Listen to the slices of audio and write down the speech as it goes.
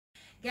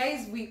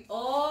Guys, we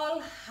all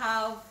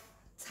have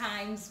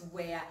times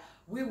where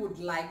we would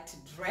like to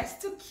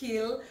dress to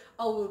kill,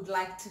 or would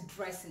like to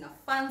dress in a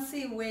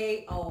fancy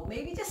way, or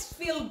maybe just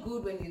feel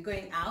good when you're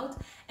going out.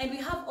 And we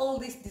have all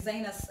these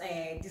designers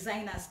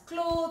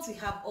clothes, we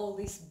have all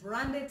this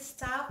branded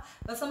stuff,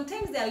 but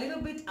sometimes they're a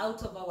little bit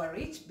out of our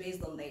reach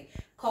based on the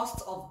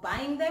cost of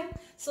buying them.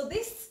 So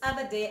this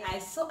other day I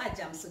saw a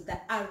jumpsuit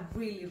that I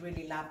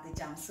really love the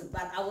jumpsuit,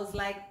 but I was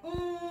like,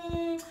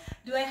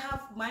 do I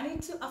have money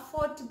to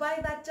afford to buy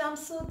that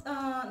jumpsuit?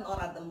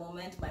 Not at the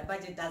moment, my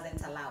budget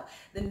doesn't allow.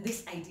 Then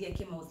this idea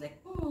came. I was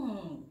like,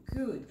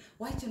 good,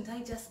 why don't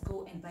I just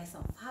go and buy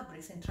some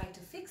fabrics and try to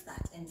fix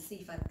that and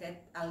see if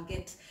I'll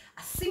get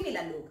a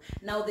similar look.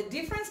 Now the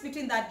difference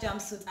between that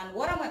jumpsuit and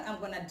what I'm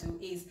gonna do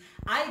is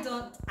I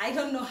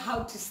don't know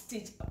how to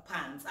stitch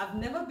pants. I've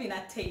never been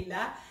a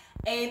tailor,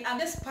 and I'm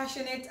just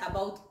passionate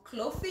about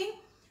clothing.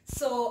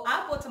 So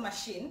I bought a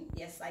machine.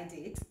 Yes, I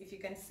did. If you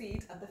can see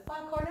it at the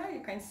far corner,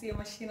 you can see a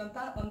machine on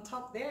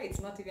top there. It's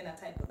not even a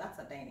typo. That's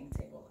a dining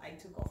table. I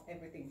took off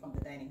everything from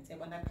the dining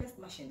table and I placed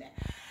the machine there.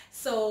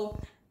 So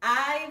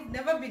I've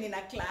never been in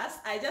a class.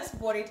 I just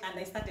bought it and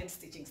I started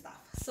stitching stuff.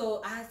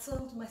 So I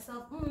told to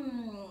myself,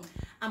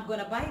 I'm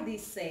gonna buy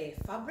this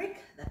fabric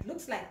that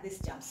looks like this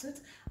jumpsuit,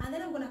 and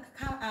then I'm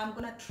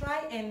gonna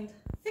try and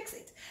fix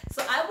it.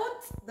 So I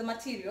bought the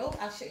material.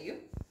 I'll show you.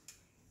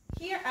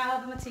 Here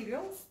are the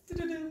materials,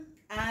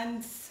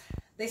 and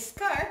the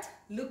skirt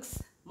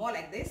looks more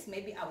like this.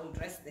 Maybe I will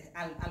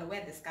I'll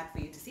wear the skirt for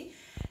you to see.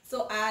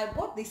 So I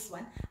bought this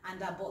one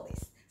and I bought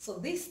this. So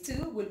these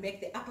two will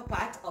make the upper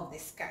part of the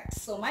skirt.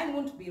 So mine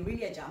won't be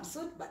really a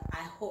jumpsuit, but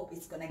I hope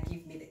it's gonna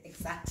give me the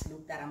exact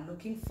look that I'm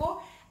looking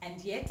for, and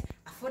yet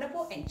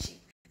affordable and cheap.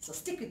 So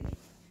stick with me.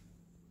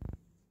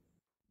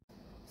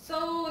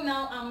 So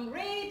now I'm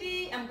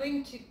ready. I'm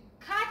going to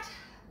cut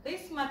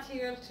this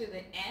material to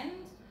the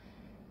end,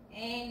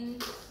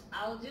 and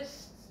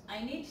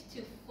I need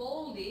to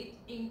fold it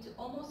into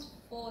almost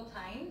 4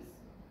 times.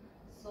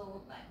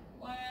 So like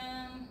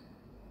one,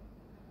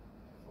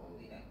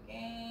 fold it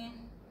again,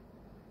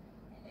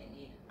 and I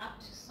need up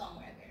to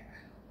somewhere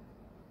there.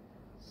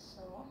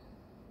 So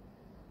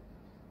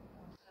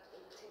I'll cut the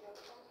material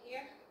from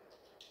here.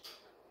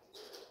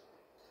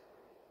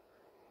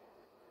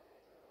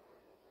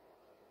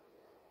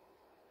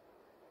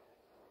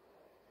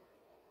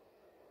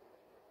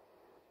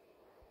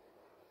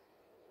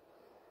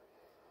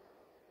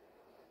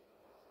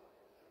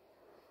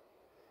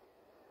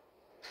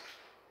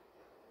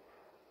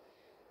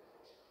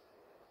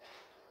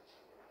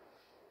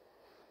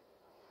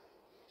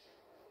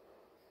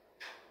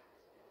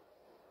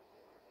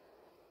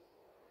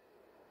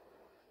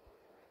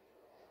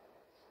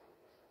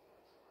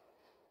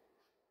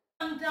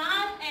 I'm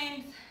done,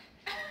 and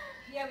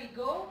here we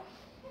go.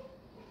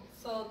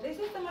 So this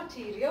is the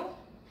material,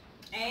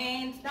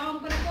 and now I'm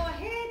gonna go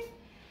ahead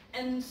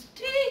and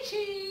stitch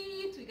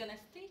it. We're gonna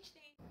stitch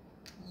it.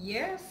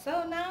 Yeah,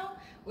 so now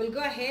we'll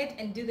go ahead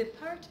and do the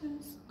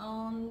patterns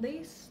on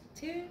these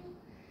two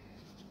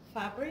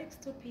fabrics,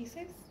 2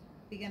 pieces.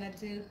 We're gonna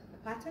do the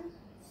pattern,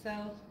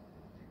 so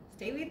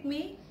stay with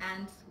me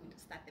and we'll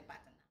start the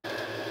pattern now.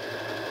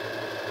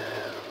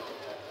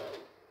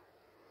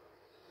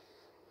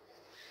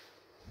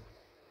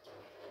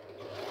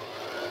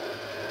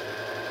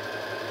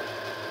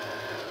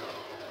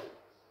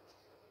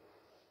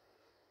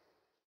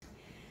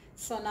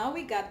 So now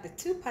we got the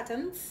 2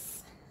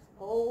 patterns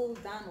all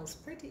done. It was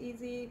pretty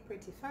easy,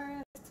 pretty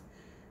fast.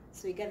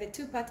 So we got the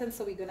 2 patterns,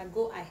 so we're gonna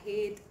go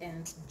ahead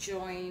and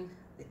join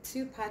the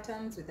 2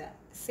 patterns with the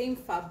same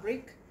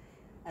fabric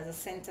as a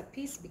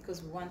centerpiece,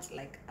 because we want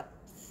like a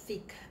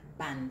thick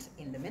band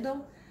in the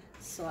middle.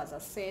 So as I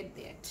said,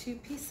 there are 2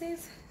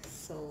 pieces,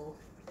 so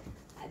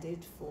I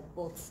did for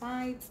both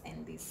sides,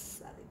 and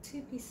these are the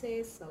 2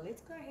 pieces. So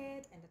let's go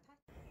ahead and attach.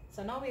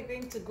 So now we're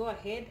going to go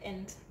ahead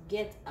and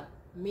get a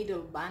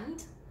middle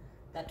band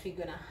that we're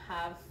gonna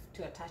have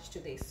to attach to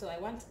this. So I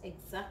want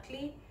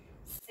exactly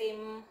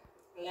same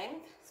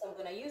length, so I'm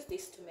gonna use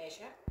this to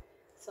measure.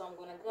 So I'm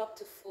gonna go up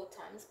to 4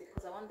 times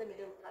because I want the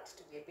middle part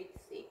to be a bit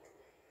thick.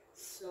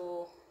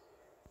 So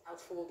I'll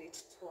fold it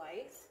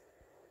twice.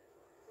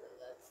 So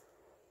that's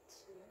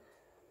 2.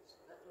 So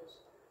that was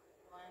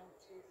 1,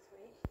 2,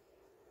 3,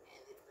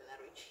 and it's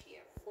gonna reach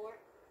here 4.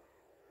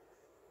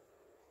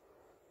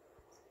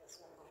 So this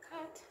one will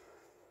cut.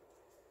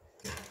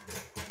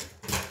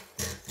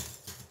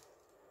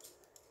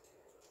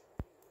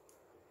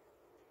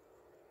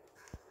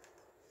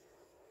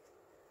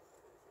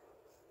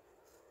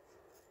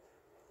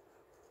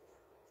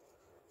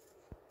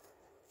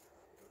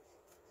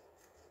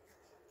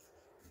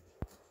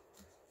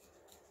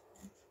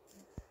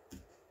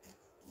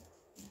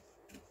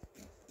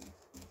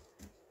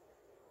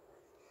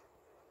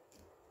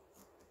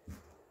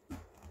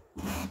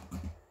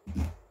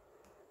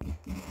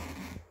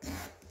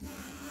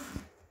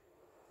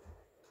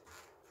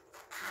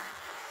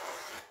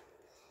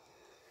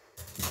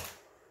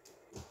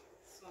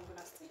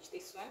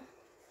 This one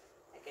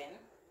again,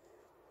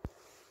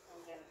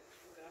 and then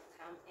I'm gonna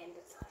come and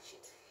attach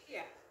it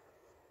here.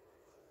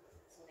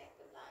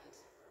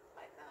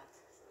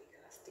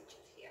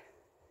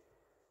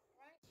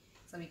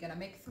 So we're gonna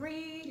make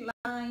 3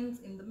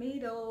 lines in the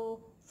middle.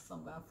 So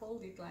I'm gonna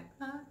fold it like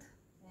that,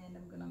 and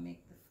I'm gonna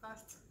make the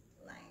first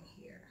line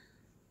here.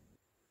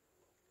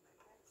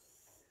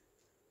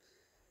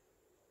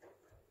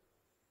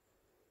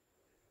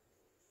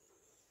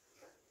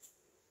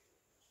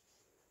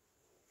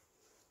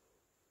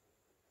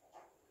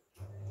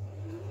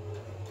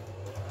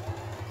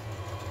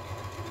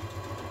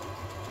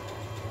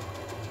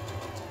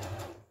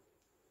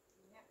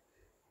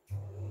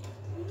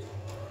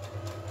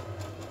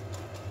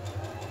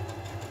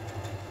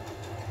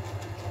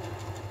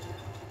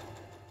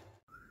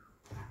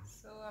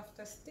 So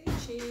after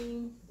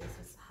stitching, this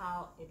is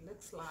how it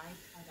looks like.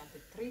 I got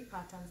the 3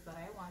 patterns that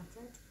I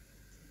wanted.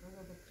 So those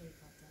are the 3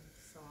 patterns.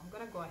 So I'm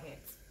gonna go ahead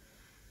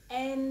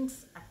and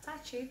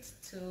attach it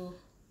to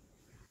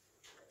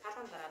the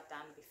pattern that I've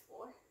done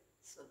before.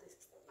 So this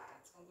is the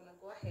pattern. So I'm gonna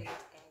go ahead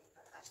and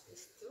attach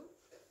this too.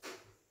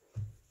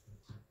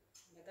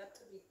 And I got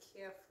to be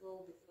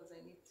careful because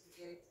I need to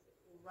get it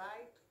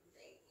right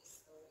way.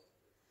 So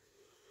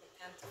I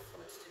can't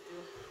afford to do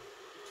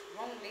it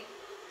wrongly.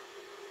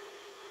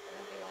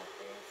 Gonna be like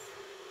this.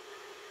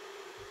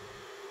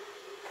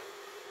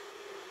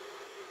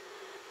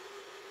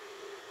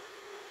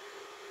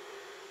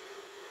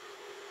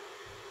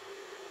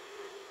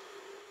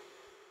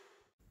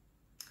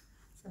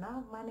 So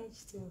now I've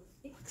managed to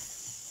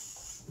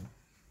fix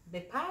the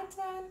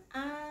pattern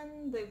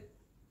and the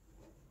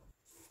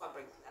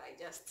fabric that I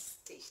just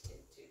stitched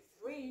into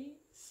 3.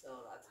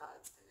 So that's how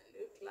it's gonna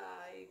look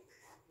like.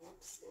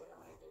 Oops, what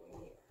am I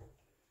doing here?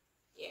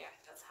 Yeah,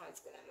 that's how it's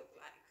gonna look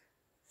like.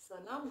 So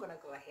now I'm gonna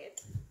go ahead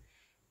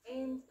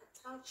and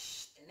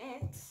attach the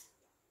net.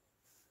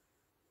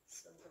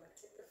 So I'm gonna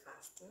take the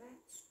first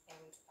net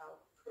and I'll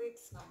put it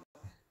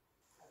somewhere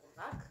at the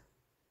back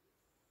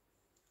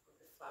of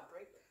the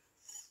fabric.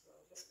 So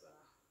I'm just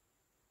gonna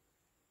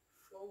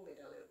fold it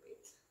a little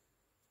bit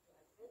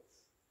like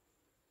this.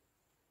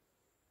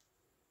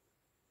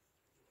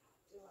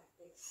 Do like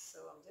this.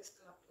 So I'm just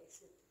gonna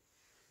place it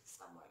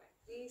somewhere like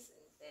this,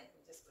 and then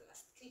I'm just gonna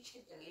stitch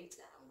it, and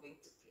later I'm going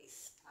to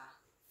place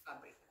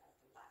fabric at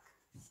the back.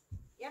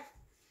 Yeah,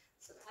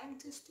 so time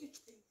to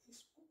stitch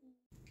this.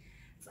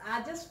 So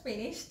I just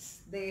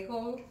finished the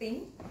whole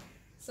thing.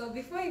 So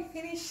before I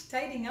finish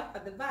tidying up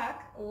at the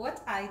back,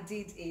 what I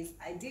did is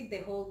I did the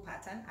whole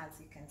pattern, as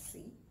you can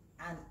see,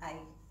 and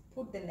I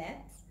put the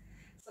net.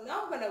 So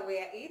now I'm gonna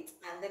wear it,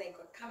 and then I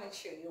could come and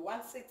show you.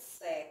 Once it's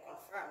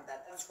confirmed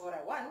that that's what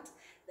I want,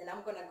 then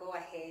I'm gonna go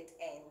ahead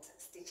and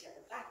stitch at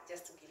the back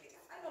just to give it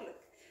a final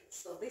look.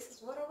 So this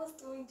is what I was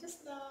doing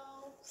just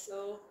now.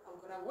 So I'm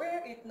gonna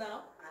wear it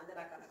now, and then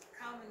I'm gonna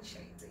come and show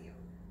it to you.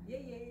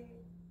 Yeah.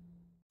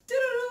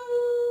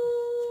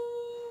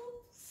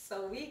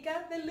 So we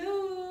got the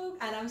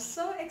look, and I'm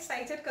so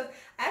excited because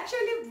I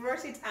actually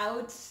brought it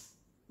out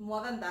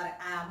more than that,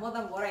 more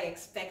than what I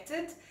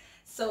expected.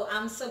 So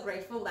I'm so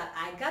grateful that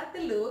I got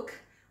the look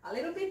a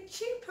little bit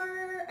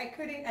cheaper.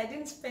 I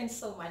didn't spend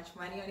so much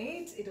money on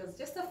it. It was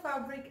just a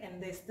fabric,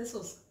 and this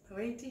was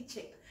pretty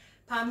cheap.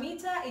 Per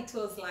meter, it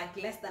was like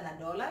less than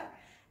 $1,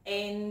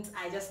 and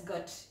I just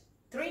got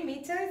 3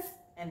 meters,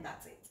 and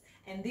that's it.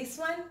 And this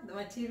one, the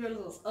material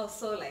was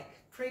also like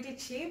pretty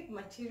cheap.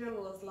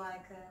 Material was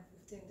like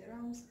 15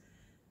 dirhams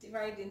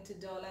divided into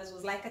dollars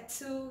was like a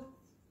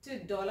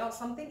 $2 or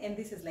something, and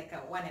this is like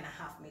a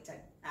 1.5 meter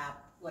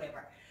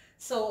whatever.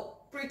 So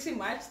pretty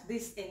much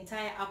this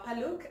entire upper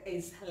look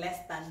is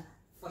less than,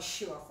 for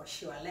sure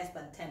less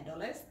than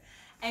 $10.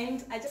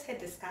 And I just had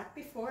the skirt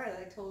before, as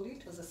I told you,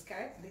 it was a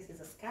skirt. This is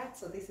a skirt,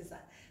 so this is a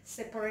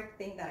separate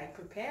thing that I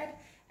prepared,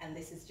 and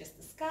this is just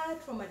a skirt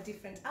from a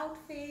different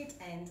outfit,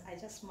 and I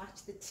just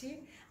matched the two,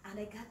 and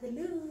I got the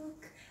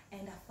look,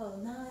 and I felt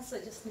nice. So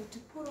I just need to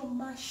put on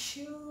my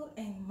shoe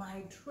and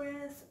my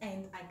dress,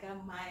 and I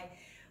got my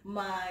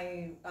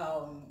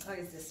what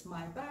is this,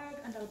 my bag,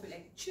 and I'll be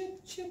like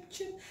choop,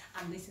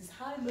 and this is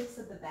how it looks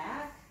at the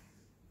back.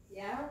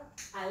 Yeah,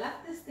 I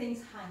left these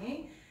things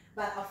hanging,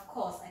 but of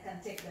course I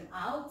can take them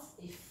out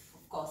if,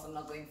 of course, I'm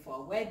not going for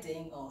a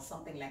wedding or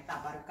something like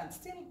that, but you can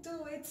still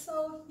do it.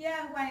 So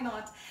yeah, why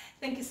not?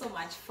 Thank you so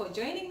much for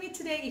joining me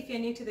today. If you're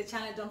new to the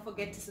channel, don't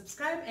forget to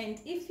subscribe, and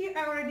if you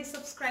are already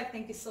subscribed,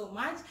 thank you so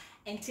much.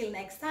 Until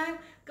next time,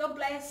 God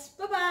bless.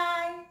 Bye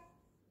bye.